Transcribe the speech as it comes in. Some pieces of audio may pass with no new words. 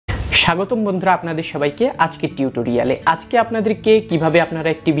স্বাগতম বন্ধুরা আপনাদের সবাইকে আজকের টিউটোরিয়ালে। আজকে আপনাদেরকে কিভাবে আপনারা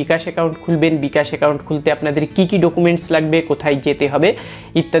একটি বিকাশ অ্যাকাউন্ট খুলবেন, বিকাশ অ্যাকাউন্ট খুলতে আপনাদের কি কি ডকুমেন্টস লাগবে, কোথায় যেতে হবে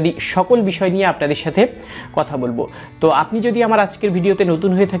ইত্যাদি সকল বিষয় নিয়ে আপনাদের সাথে কথা বলবো। তো আপনি যদি আমার আজকের ভিডিওতে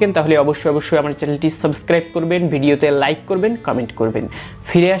নতুন হয়ে থাকেন তাহলে অবশ্যই আমার চ্যানেলটি সাবস্ক্রাইব করবেন, ভিডিওতে লাইক করবেন, কমেন্ট করবেন।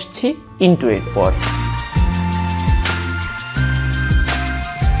 ফিরে আসছি ইন্ট্রোর পর।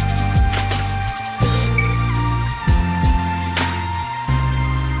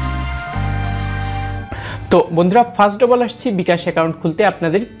 তো বন্ধুরা, ফার্স্ট অফ অল আসছি বিকাশ অ্যাকাউন্ট খুলতে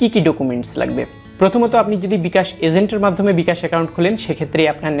আপনাদের কি কি ডকুমেন্টস লাগবে। প্রথমত আপনি যদি বিকাশ এজেন্টের মাধ্যমে বিকাশ অ্যাকাউন্ট খোলেন সেক্ষেত্রে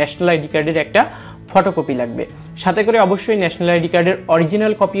আপনার ন্যাশনাল আইডি কার্ডের একটা ফটোকপি লাগবে, সাথে করে অবশ্যই ন্যাশনাল আইডি কার্ডের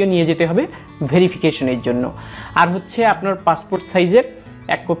অরিজিনাল কপিও নিয়ে যেতে হবে ভেরিফিকেশনের জন্য। আর হচ্ছে আপনার পাসপোর্ট সাইজের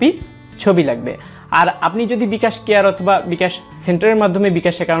এক কপি ছবি লাগবে। আর আপনি যদি বিকাশ কেয়ার অথবা বিকাশ সেন্টারের মাধ্যমে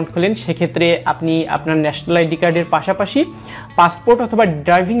বিকাশ অ্যাকাউন্ট খোলেন সেক্ষেত্রে আপনি আপনার ন্যাশনাল আইডি কার্ডের পাশাপাশি পাসপোর্ট অথবা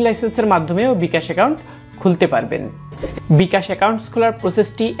ড্রাইভিং লাইসেন্সের মাধ্যমেও বিকাশ অ্যাকাউন্ট খুলতে পারবেন। বিকাশ অ্যাকাউন্টস খোলার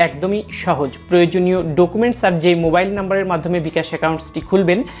প্রসেসটি একদমই সহজ। প্রয়োজনীয় ডকুমেন্টস আর যে মোবাইল নাম্বারের মাধ্যমে বিকাশ অ্যাকাউন্টসটি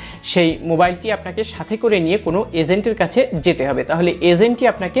খুলবেন সেই মোবাইলটি আপনাকে সাথে করে নিয়ে কোনো এজেন্টের কাছে যেতে হবে, তাহলে এজেন্টই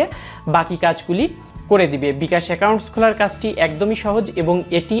আপনাকে বাকি কাজগুলি করে দিবে। বিকাশ অ্যাকাউন্টস খোলার কাজটি একদমই সহজ এবং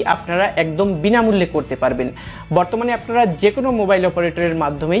এটি আপনারা একদম বিনামূল্যে করতে পারবেন। বর্তমানে আপনারা যে কোনো মোবাইল অপারেটরের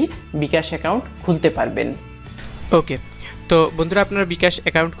মাধ্যমেই বিকাশ অ্যাকাউন্ট খুলতে পারবেন। ওকে, তো বন্ধুরা, আপনারা বিকাশ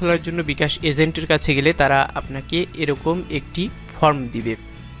অ্যাকাউন্ট খোলার জন্য বিকাশ এজেন্টের কাছে গেলে তারা আপনাকে এরকম একটি ফর্ম দিবে।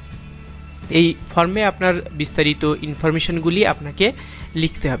 এই ফর্মে আপনার বিস্তারিত ইনফরমেশনগুলি আপনাকে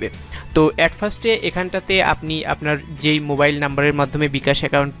লিখতে হবে। তো অ্যাট ফার্স্টে এখানটাতে আপনি আপনার যেই মোবাইল নাম্বারের মাধ্যমে বিকাশ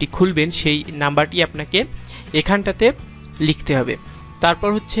অ্যাকাউন্টটি খুলবেন সেই নাম্বারটি আপনাকে এখানটাতে লিখতে হবে। তারপর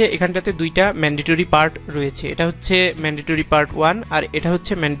হচ্ছে এখানটাতে দুইটা ম্যান্ডেটরি পার্ট রয়েছে, এটা হচ্ছে ম্যান্ডেটরি পার্ট 1 আর এটা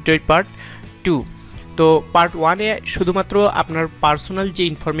হচ্ছে ম্যান্ডেটরি পার্ট 2। তো পার্ট 1-এ শুধুমাত্র আপনার পার্সোনাল যে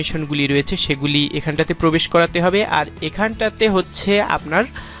ইনফরমেশনগুলি রয়েছে সেগুলি এখানটাতে প্রবেশ করাতে হবে, আর এখানটাতে হচ্ছে আপনার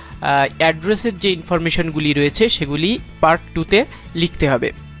অ্যাড্রেসের যে ইনফরমেশনগুলি রয়েছে সেগুলি পার্ট 2-তে লিখতে হবে।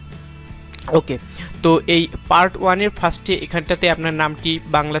 ওকে, তো এই পার্ট 1-এর ফার্স্টে এখানটাতে আপনার নামটি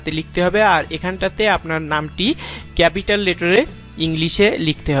বাংলাতে লিখতে হবে আর এখানটাতে আপনার নামটি ক্যাপিটাল লেটারে ইংলিশে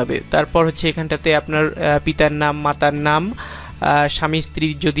লিখতে হবে। তারপর হচ্ছে এখানটাতে আপনার পিতার নাম, মাতার নাম, স্বামী স্ত্রী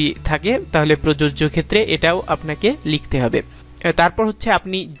যদি থাকে তাহলে প্রযোজ্য ক্ষেত্রে এটাও আপনাকে লিখতে হবে। তারপর হচ্ছে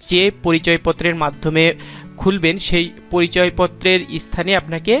আপনি যে পরিচয়পত্রের মাধ্যমে খুলবেন সেই পরিচয়পত্রের স্থানে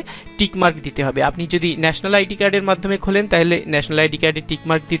আপনাকে টিকমার্ক দিতে হবে। আপনি যদি ন্যাশনাল আইডি কার্ডের মাধ্যমে খোলেন তাহলে ন্যাশনাল আইডি কার্ডে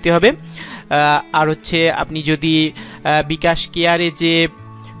টিকমার্ক দিতে হবে। আর হচ্ছে আপনি যদি বিকাশ কেয়ারে যে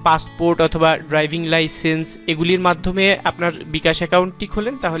পাসপোর্ট অথবা ড্রাইভিং লাইসেন্স এগুলির মাধ্যমে আপনার বিকাশ অ্যাকাউন্টটি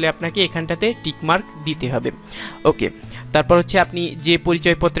খোলেন তাহলে আপনাকে এখানটাতে টিকমার্ক দিতে হবে। ওকে, তারপর হচ্ছে আপনি যে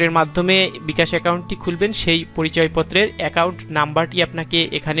পরিচয়পত্রের মাধ্যমে বিকাশ অ্যাকাউন্টটি খুলবেন সেই পরিচয়পত্রের অ্যাকাউন্ট নাম্বারটি আপনাকে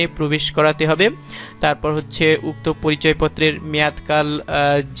এখানে প্রবেশ করাতে হবে। তারপর হচ্ছে উক্ত পরিচয়পত্রের মেয়াদকাল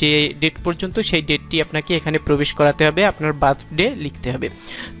যে ডেট পর্যন্ত সেই ডেটটি আপনাকে এখানে প্রবেশ করাতে হবে, আপনার বার্থডে লিখতে হবে।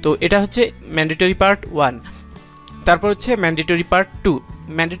 তো এটা হচ্ছে ম্যান্ডেটরি পার্ট 1। তারপর হচ্ছে ম্যান্ডেটরি পার্ট 2।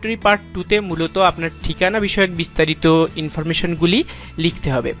 ম্যান্ডেটরি পার্ট 2-তে মূলত আপনার ঠিকানা বিষয়ক বিস্তারিত ইনফরমেশনগুলি লিখতে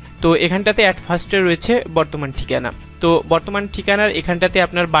হবে। তো এখানটাতে অ্যাট ফার্স্টে রয়েছে বর্তমান ঠিকানা। তো বর্তমান ঠিকানার এখানটাতে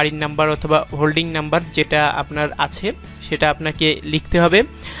আপনার বাড়ির নাম্বার অথবা হোল্ডিং নাম্বার যেটা আপনার আছে সেটা আপনাকে লিখতে হবে।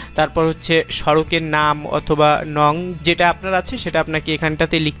 তারপর হচ্ছে সড়কের নাম অথবা নং যেটা আপনার আছে সেটা আপনাকে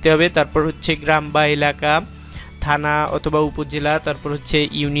এখানটাতে লিখতে হবে। তারপর হচ্ছে গ্রাম বা এলাকা, থানা অথবা উপজেলা, তারপর হচ্ছে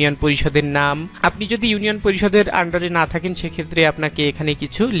ইউনিয়ন পরিষদের নাম। আপনি যদি ইউনিয়ন পরিষদের আন্ডারে না থাকেন সেক্ষেত্রে আপনাকে এখানে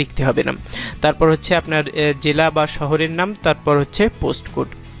কিছু লিখতে হবে না। তারপর হচ্ছে আপনার জেলা বা শহরের নাম, তারপর হচ্ছে পোস্ট কোড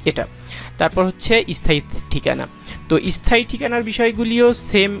এটা। তারপর হচ্ছে স্থায়ী ঠিকানা। তো স্থায়ী ঠিকানার বিষয়গুলিও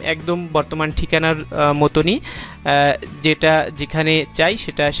সেম একদম বর্তমান ঠিকানার মতনই, যেটা যেখানে চাই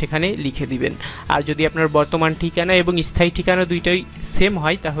সেটা সেখানে লিখে দিবেন। আর যদি আপনার বর্তমান ঠিকানা এবং স্থায়ী ঠিকানা দুইটাই সেম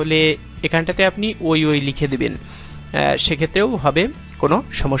হয় তাহলে এখানটাতে আপনি ওই লিখে দেবেন, সেক্ষেত্রেও হবে, কোনো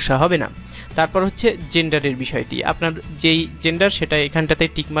সমস্যা হবে না। তারপর হচ্ছে জেন্ডারের বিষয়টি, আপনার যেই জেন্ডার সেটা এখানটাতে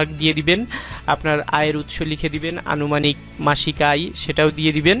টিকমার্ক দিয়ে দিবেন। আপনার আয়ের উৎস লিখে দিবেন, আনুমানিক মাসিক আয় সেটাও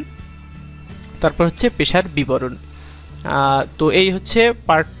দিয়ে দিবেন। তারপর হচ্ছে পেশার বিবরণ। তো এই হচ্ছে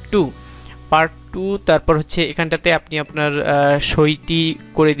পার্ট 2। তারপর হচ্ছে এখানটাতে আপনি আপনার সইটি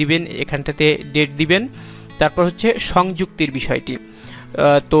করে দিবেন, এখানটাতে ডেট দিবেন। তারপর হচ্ছে সংযুক্তির বিষয়টি।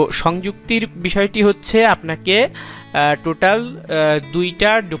 তো সংযুক্তির বিষয়টি হচ্ছে আপনাকে টোটাল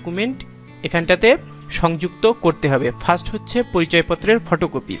 2টা ডকুমেন্ট এখানটাতে সংযুক্ত করতে হবে। ফার্স্ট হচ্ছে পরিচয়পত্রের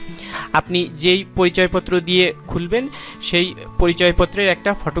ফটোকপি। আপনি যেই পরিচয়পত্র দিয়ে খুলবেন সেই পরিচয়পত্রের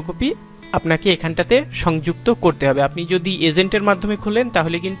একটা ফটোকপি আপনাকে এখানটাতে সংযুক্ত করতে হবে। আপনি যদি এজেন্টের মাধ্যমে খোলেন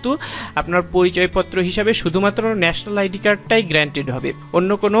তাহলে কিন্তু আপনার পরিচয়পত্র হিসাবে শুধুমাত্র ন্যাশনাল আইডি কার্ডটাই গ্র্যান্টেড হবে, অন্য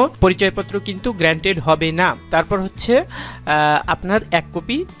কোনো পরিচয়পত্র কিন্তু গ্র্যান্টেড হবে না। তারপর হচ্ছে আপনার 1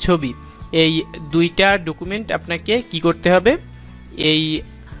 কপি ছবি, এই 2টা ডকুমেন্ট আপনাকে কি করতে হবে, এই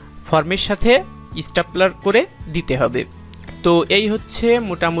ফর্মের সাথে স্ট্যাপলার করে দিতে হবে। তো এই হচ্ছে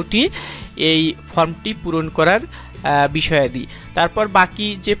মোটামুটি এই ফর্মটি পূরণ করার বিষয়াদি। তারপর বাকি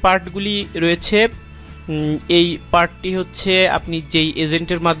যে পার্টগুলি রয়েছে, এই পার্টটি হচ্ছে আপনি যেই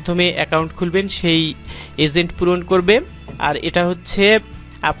এজেন্টের মাধ্যমে অ্যাকাউন্ট খুলবেন সেই এজেন্ট পূরণ করবে, আর এটা হচ্ছে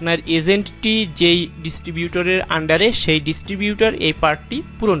আপনার এজেন্টটি যেই ডিস্ট্রিবিউটরের আন্ডারে সেই ডিস্ট্রিবিউটর এই পার্টটি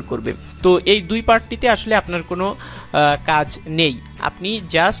পূরণ করবে। তো এই 2 পার্টটিতে আসলে আপনার কোনো কাজ নেই, আপনি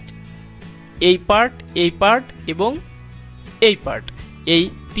জাস্ট এই পার্ট এবং এই পার্ট, এই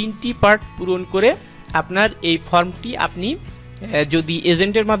 3টি পার্ট পূরণ করে আপনার এই ফর্মটি আপনি যদি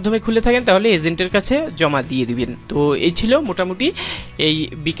এজেন্টের মাধ্যমে খুলে থাকেন তাহলে এজেন্টের কাছে জমা দিয়ে দিবেন। তো এই ছিল মোটামুটি এই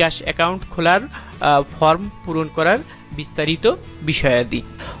বিকাশ অ্যাকাউন্ট খোলার ফর্ম পূরণ করার বিস্তারিত বিষয়াদি।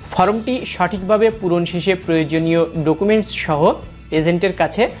 ফর্মটি সঠিকভাবে পূরণ শেষে প্রয়োজনীয় ডকুমেন্টস সহ এজেন্টের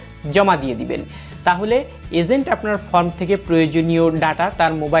কাছে জমা দিয়ে দিবেন। তাহলে এজেন্ট আপনার ফর্ম থেকে প্রয়োজনীয় ডাটা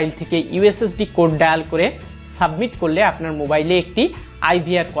তার মোবাইল থেকে ইউএসএসডি কোড ডায়াল করে সাবমিট করলে আপনার মোবাইলে একটি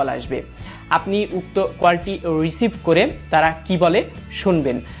আইভিআর কল আসবে। আপনি উক্ত কলটি রিসিভ করে তারা কি বলে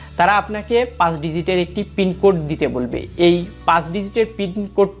শুনবেন। তারা আপনাকে 5 ডিজিটের একটি পিনকোড দিতে বলবে। এই 5 ডিজিটের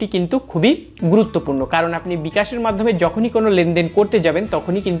পিনকোডটি কিন্তু খুবই গুরুত্বপূর্ণ, কারণ আপনি বিকাশের মাধ্যমে যখনই কোনো লেনদেন করতে যাবেন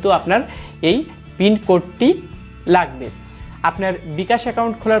তখনই কিন্তু আপনার এই পিনকোডটি লাগবে। আপনার বিকাশ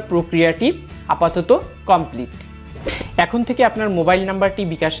অ্যাকাউন্ট খোলার প্রক্রিয়াটি আপাতত কমপ্লিট। এখন থেকে আপনার মোবাইল নাম্বারটি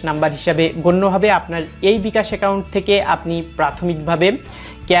বিকাশ নাম্বার হিসাবে গণ্য হবে। আপনার এই বিকাশ অ্যাকাউন্ট থেকে আপনি প্রাথমিকভাবে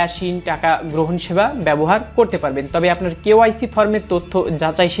ক্যাশ ইন টাকা গ্রহণ সেবা ব্যবহার করতে পারবেন। তবে আপনার কেওয়াইসি ফর্মের তথ্য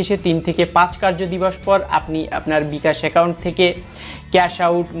যাচাই শেষে 3 থেকে 5 কার্য দিবস পর আপনি আপনার বিকাশ অ্যাকাউন্ট থেকে cash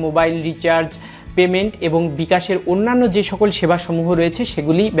out, mobile recharge, payment এবং বিকাশের অন্যান্য যে সকল সেবাসমূহ রয়েছে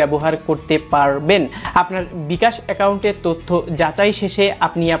সেগুলি ব্যবহার করতে পারবেন। আপনার বিকাশ অ্যাকাউন্টের তথ্য যাচাই শেষে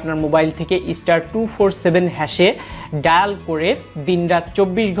আপনি আপনার মোবাইল থেকে *247 হ্যাশে ডায়াল করে দিনরাত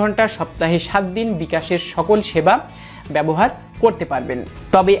 24 ঘন্টা সপ্তাহে 7 দিন বিকাশের সকল সেবা ব্যবহার করতে পারবেন।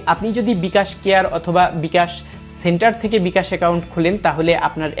 তবে আপনি যদি বিকাশ কেয়ার অথবা বিকাশ সেন্টার থেকে বিকাশ অ্যাকাউন্ট খোলেন তাহলে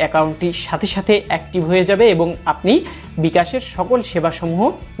আপনার অ্যাকাউন্টটি সাথে সাথে অ্যাক্টিভ হয়ে যাবে এবং আপনি বিকাশের সকল সেবাসমূহ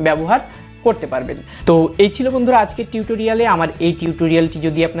ব্যবহার করতে পারবেন। তো এই ছিল বন্ধুরা আজকের টিউটোরিয়ালে। আমার এই টিউটোরিয়ালটি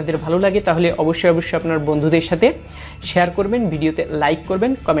যদি আপনাদের ভালো লাগে তাহলে অবশ্যই আপনার বন্ধুদের সাথে শেয়ার করবেন, ভিডিওতে লাইক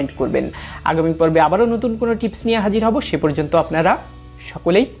করবেন, কমেন্ট করবেন। আগামী পর্বে আবারও নতুন কোনো টিপস নিয়ে হাজির হব। সে পর্যন্ত আপনারা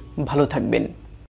সকলেই ভালো থাকবেন।